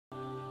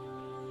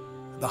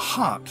The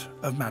heart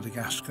of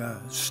Madagascar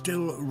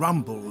still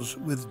rumbles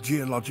with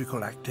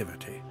geological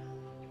activity.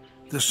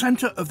 The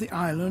centre of the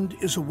island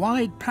is a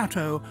wide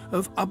plateau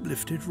of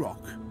uplifted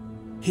rock.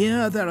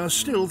 Here there are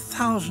still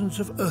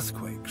thousands of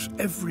earthquakes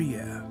every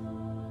year.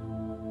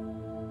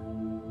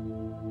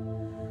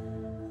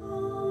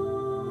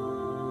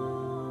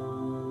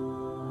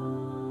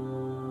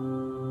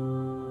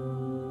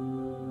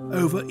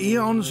 Over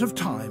eons of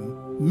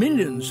time,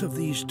 millions of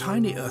these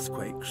tiny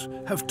earthquakes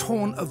have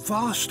torn a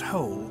vast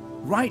hole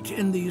right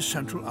in these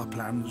central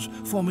uplands,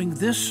 forming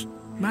this,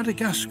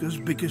 Madagascar's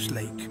biggest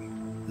lake,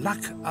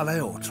 Lac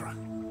Alaotra.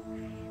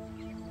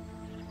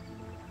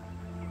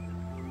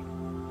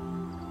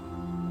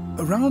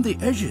 Around the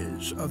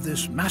edges of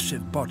this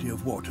massive body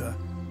of water,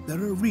 there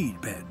are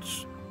reed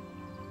beds.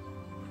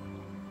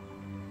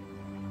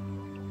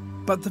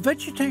 But the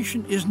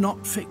vegetation is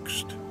not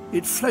fixed.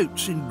 It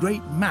floats in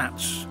great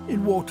mats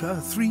in water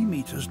 3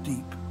 meters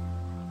deep.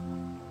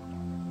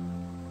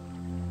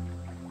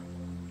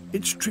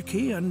 It's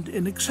tricky and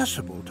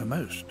inaccessible to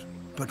most,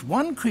 but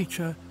one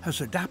creature has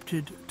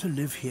adapted to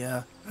live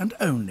here and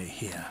only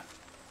here.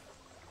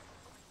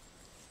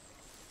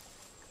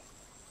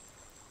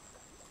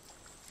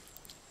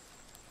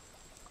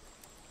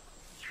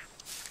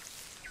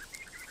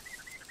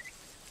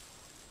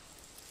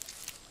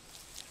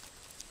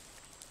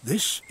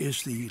 This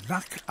is the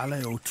Lac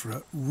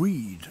Alaotra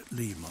reed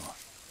lemur.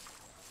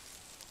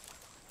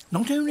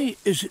 Not only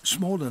is it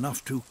small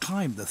enough to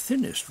climb the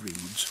thinnest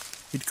reeds,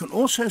 it can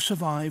also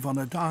survive on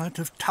a diet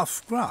of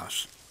tough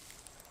grass.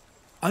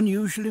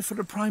 Unusually for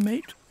a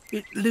primate,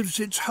 it lives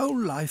its whole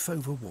life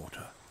over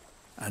water,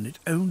 and it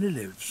only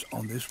lives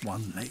on this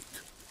one lake.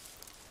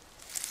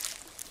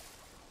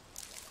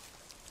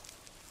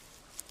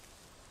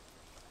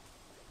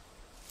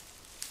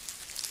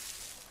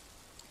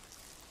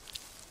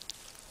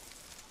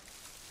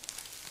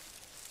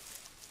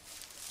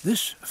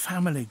 This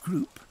family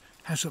group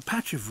has a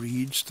patch of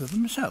reeds to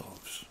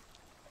themselves.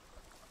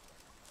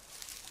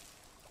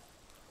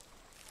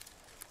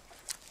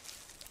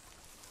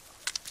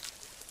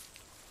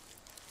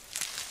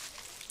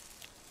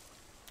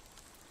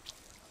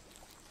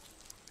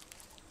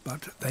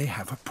 But they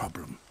have a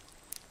problem.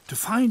 To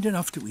find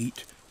enough to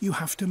eat, you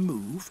have to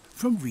move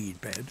from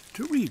reed bed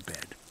to reed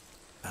bed,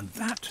 and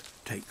that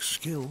takes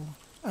skill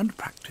and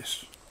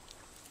practice.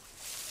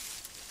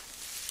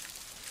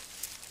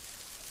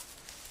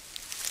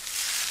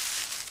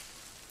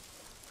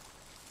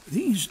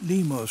 These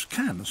lemurs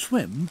can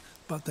swim,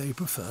 but they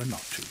prefer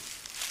not to.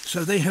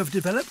 So they have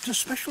developed a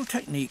special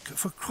technique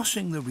for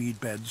crossing the reed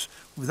beds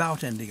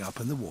without ending up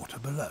in the water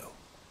below.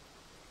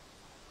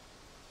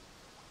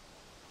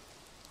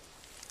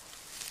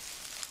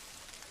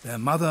 Their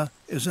mother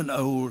is an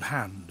old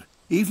hand.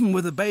 Even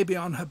with a baby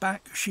on her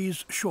back,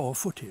 she's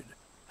sure-footed,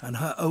 and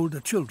her older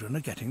children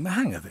are getting the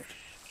hang of it.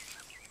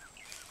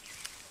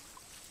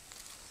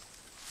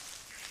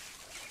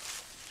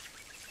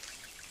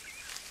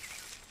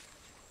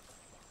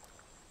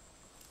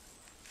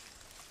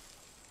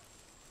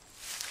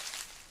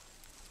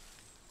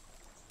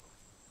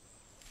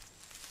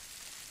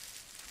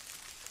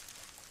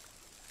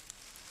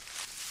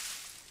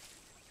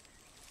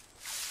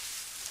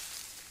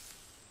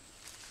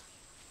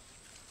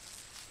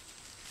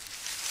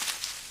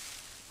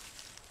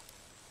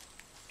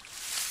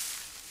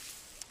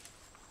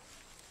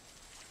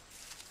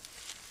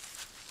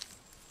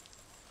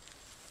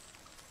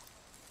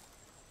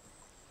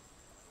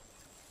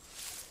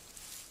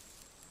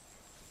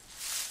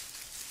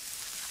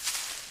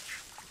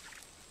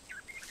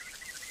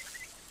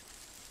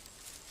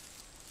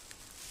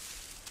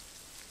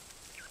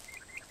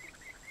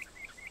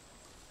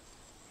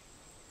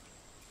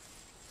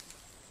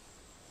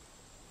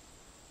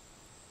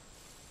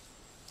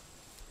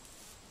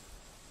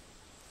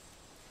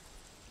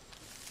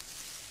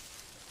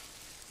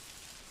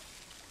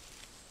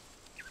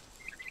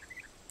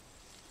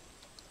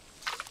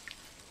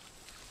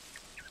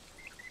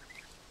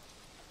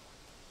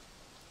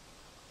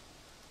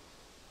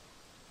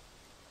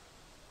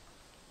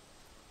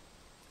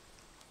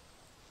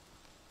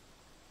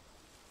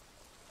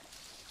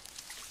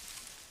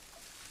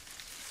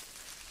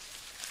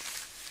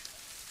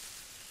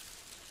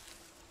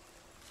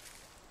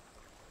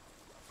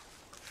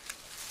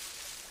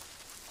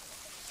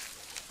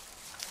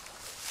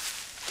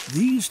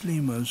 These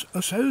lemurs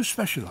are so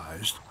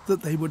specialised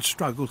that they would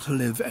struggle to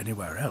live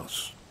anywhere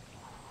else.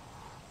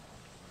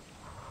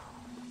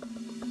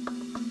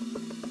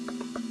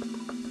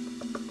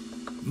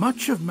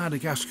 Much of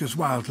Madagascar's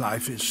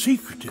wildlife is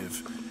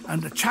secretive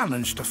and a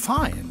challenge to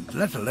find,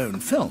 let alone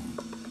film.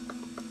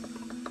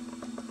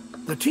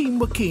 The team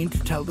were keen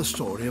to tell the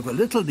story of a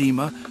little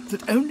lemur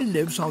that only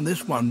lives on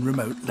this one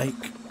remote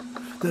lake.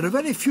 There are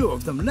very few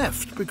of them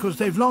left because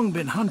they've long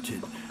been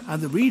hunted,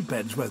 and the reed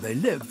beds where they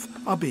live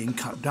are being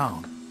cut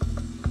down.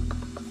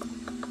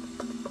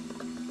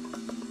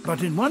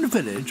 But in one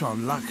village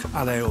on Lac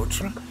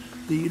Alaotra,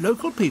 the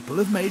local people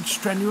have made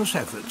strenuous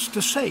efforts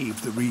to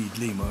save the reed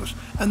lemurs,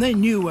 and they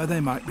knew where they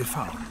might be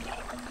found.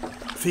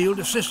 Field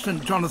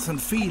assistant Jonathan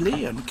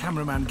Feely and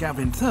cameraman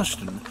Gavin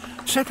Thurston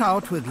set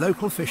out with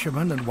local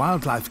fisherman and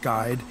wildlife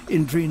guide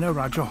Indrina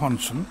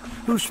Rajahansen,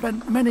 who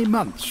spent many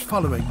months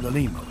following the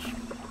lemurs.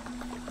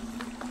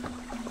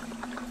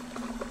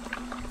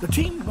 The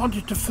team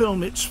wanted to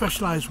film its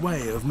specialised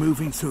way of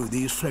moving through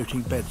these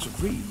floating beds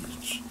of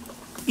reeds.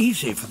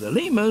 Easy for the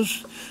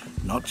lemurs,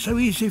 not so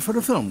easy for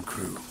a film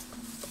crew.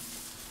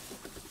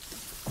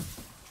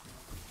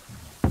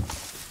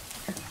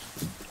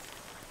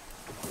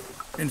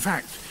 In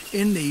fact,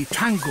 in the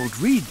tangled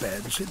reed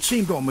beds, it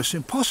seemed almost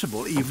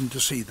impossible even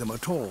to see them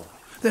at all.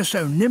 They're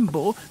so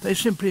nimble, they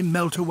simply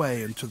melt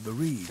away into the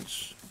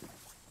reeds.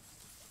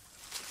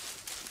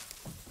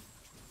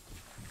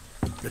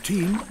 The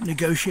team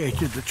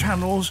negotiated the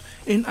channels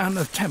in an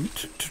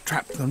attempt to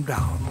trap them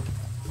down.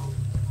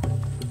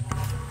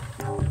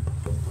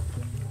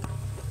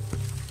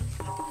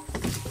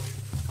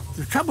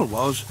 The trouble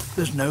was,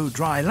 there's no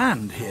dry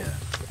land here.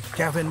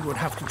 Gavin would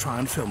have to try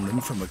and film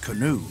them from a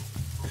canoe.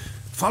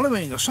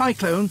 Following a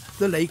cyclone,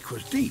 the lake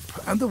was deep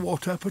and the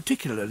water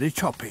particularly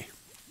choppy.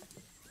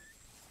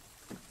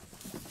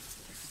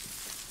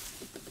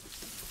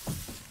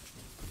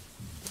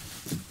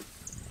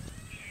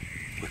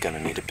 We're going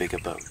to need a bigger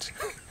boat.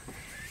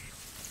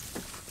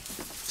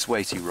 It's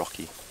way too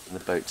rocky and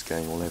the boat's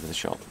going all over the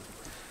shop.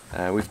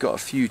 We've got a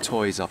few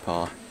toys up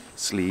our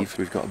sleeve.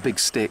 We've got a big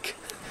stick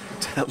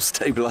to help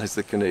stabilise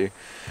the canoe.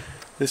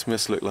 This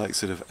must look like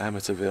sort of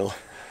Amateurville.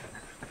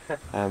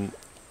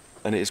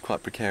 And it is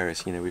quite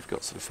precarious, you know, we've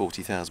got sort of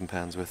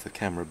 £40,000 worth of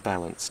camera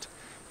balanced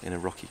in a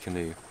rocky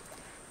canoe,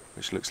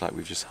 which looks like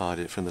we've just hired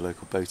it from the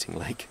local boating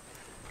lake.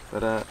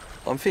 But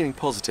I'm feeling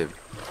positive.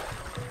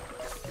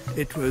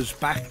 It was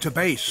back to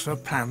base for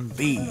Plan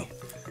B.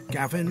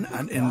 Gavin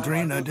and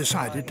Indrina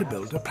decided to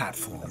build a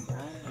platform,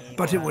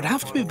 but it would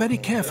have to be very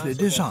carefully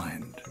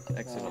designed.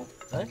 Excellent.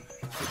 It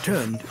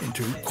turned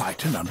into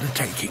quite an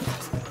undertaking.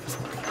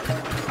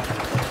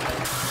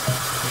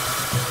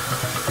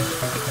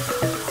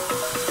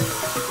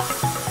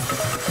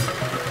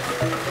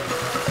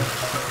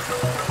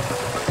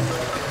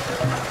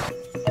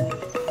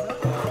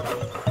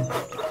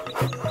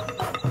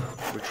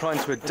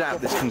 Trying to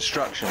adapt this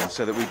construction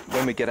so that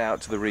when we get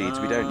out to the reeds,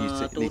 we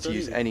don't need to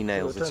use any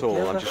nails at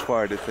all. I'm just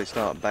worried if they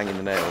start banging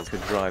the nails, it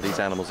could drive these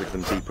animals of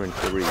them deeper into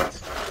the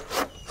reeds.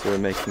 So we're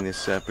making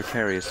this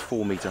precarious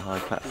 4-metre high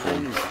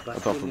platform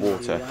above the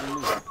water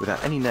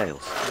without any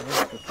nails.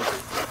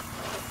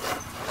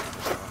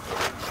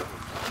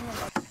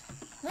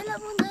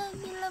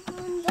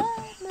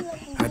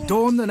 At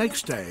dawn the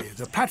next day,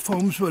 the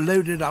platforms were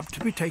loaded up to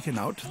be taken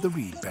out to the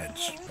reed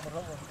beds.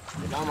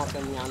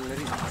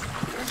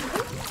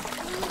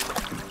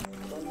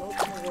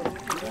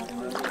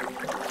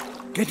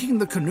 Getting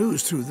the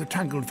canoes through the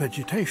tangled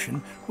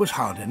vegetation was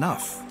hard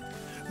enough.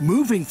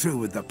 Moving through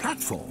with the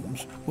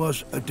platforms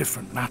was a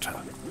different matter.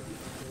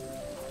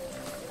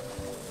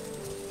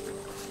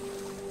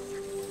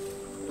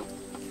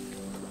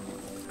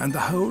 And the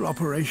whole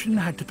operation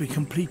had to be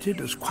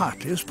completed as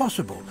quietly as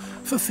possible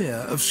for fear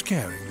of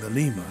scaring the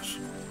lemurs.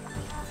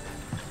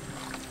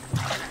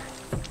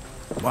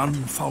 One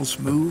false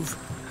move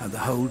and the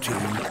whole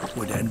team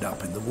would end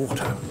up in the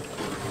water.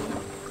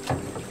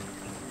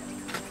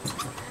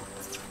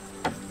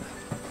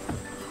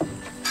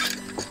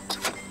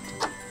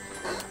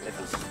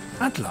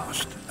 At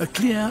last, a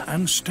clear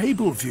and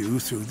stable view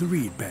through the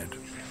reed bed.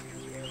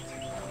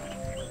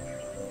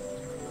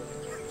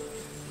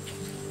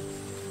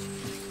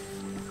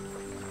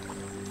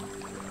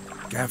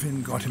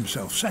 Gavin got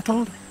himself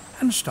settled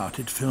and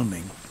started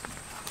filming.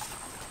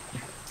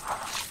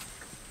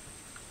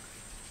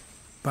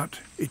 But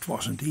it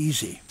wasn't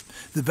easy.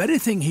 The very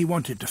thing he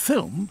wanted to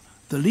film,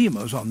 the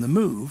lemurs on the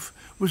move,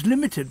 was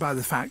limited by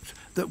the fact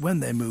that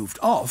when they moved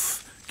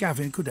off,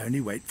 Gavin could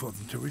only wait for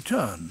them to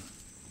return.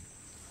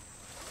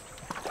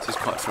 This is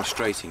quite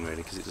frustrating, really,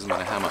 because it doesn't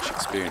matter how much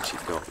experience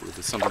you've got.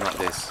 With something like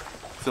this,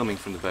 filming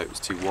from the boat was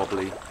too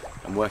wobbly,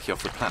 and working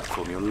off the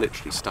platform, you're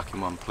literally stuck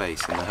in one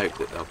place in the hope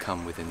that they'll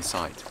come within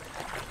sight.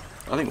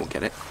 I think we'll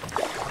get it.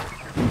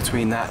 In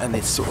between that and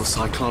this sort of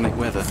cyclonic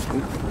weather.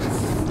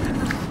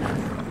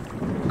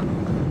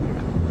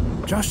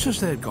 Just as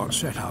they'd got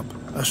set up,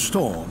 a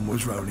storm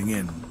was rolling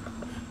in.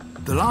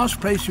 The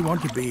last place you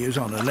want to be is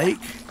on a lake,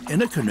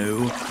 in a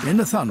canoe, in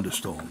a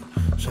thunderstorm.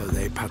 So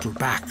they paddled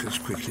back as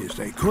quickly as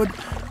they could,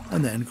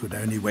 and then could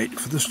only wait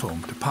for the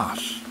storm to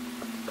pass.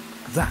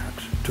 That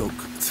took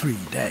 3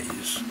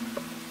 days.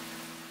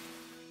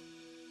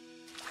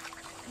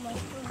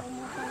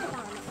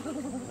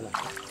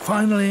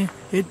 Finally,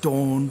 it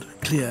dawned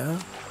clear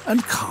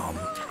and calm.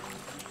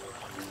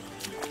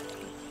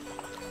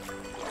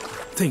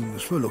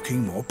 Things were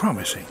looking more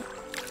promising.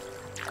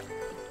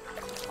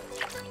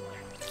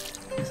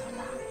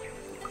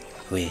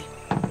 Oui.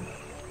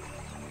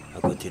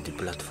 I'll go to the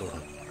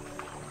platform.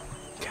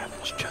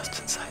 Gavin's just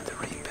inside the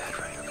reed bed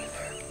right over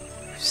there.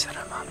 We set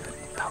him up at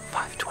about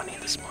 5:20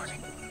 this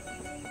morning.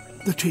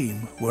 The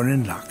team were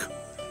in luck.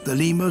 The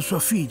lemurs were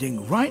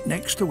feeding right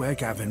next to where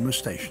Gavin was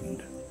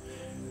stationed.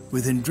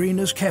 With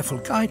Indrina's careful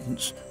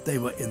guidance, they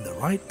were in the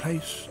right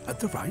place at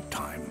the right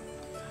time.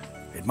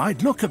 It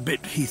might look a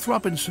bit Heath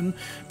Robinson,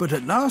 but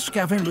at last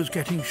Gavin was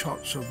getting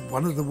shots of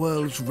one of the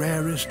world's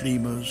rarest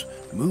lemurs,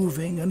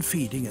 moving and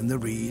feeding in the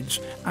reeds,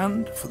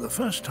 and, for the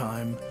first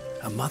time,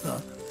 a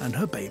mother and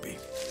her baby.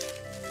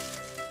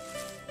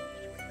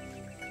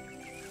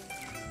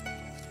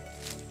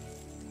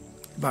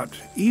 But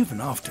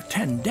even after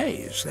 10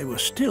 days, they were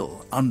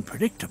still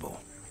unpredictable.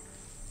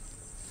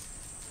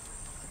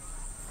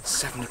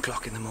 7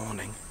 o'clock in the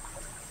morning.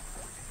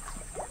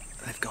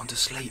 They've gone to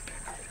sleep.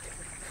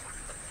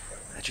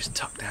 They're just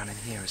tucked down in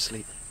here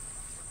asleep.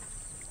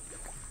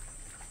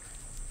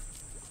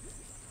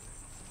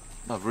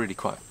 I've really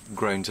quite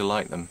grown to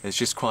like them. It's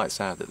just quite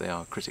sad that they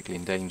are critically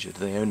endangered.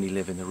 They only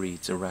live in the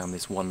reeds around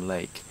this one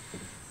lake,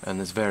 and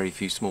there's very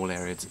few small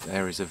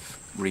areas of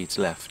reeds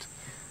left.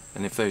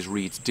 And if those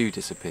reeds do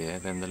disappear,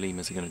 then the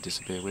lemurs are going to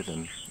disappear with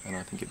them. And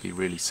I think it'd be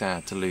really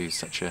sad to lose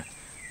such a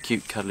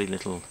cute, cuddly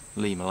little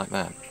lemur like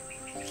that.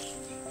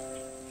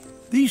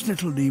 These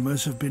little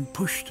lemurs have been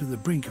pushed to the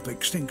brink of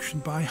extinction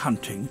by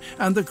hunting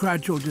and the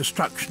gradual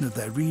destruction of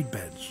their reed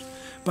beds.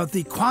 But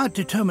the quiet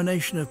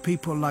determination of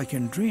people like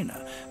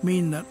Indrina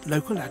mean that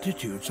local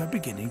attitudes are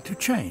beginning to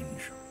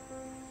change.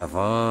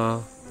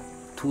 Avant,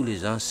 tous les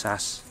gens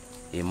chassent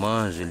et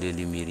mangent les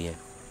lémuriens.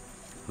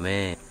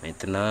 Mais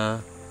maintenant,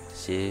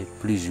 c'est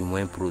plus ou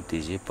moins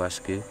protégé parce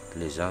que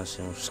les gens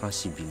sont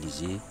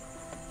sensibilisés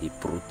et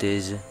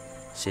protègent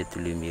cet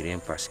lémurien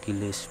parce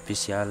qu'il est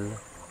spécial,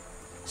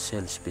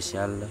 seul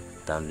spécial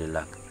dans le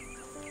lac.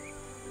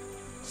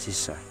 C'est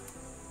ça.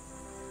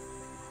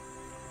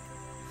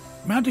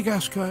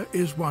 Madagascar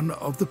is one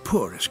of the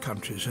poorest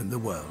countries in the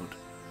world.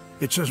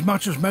 It's as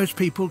much as most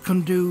people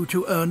can do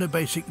to earn a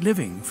basic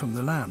living from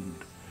the land.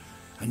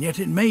 And yet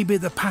it may be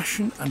the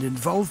passion and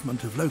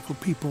involvement of local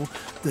people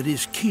that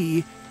is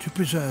key to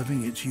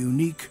preserving its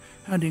unique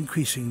and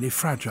increasingly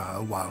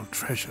fragile wild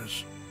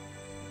treasures.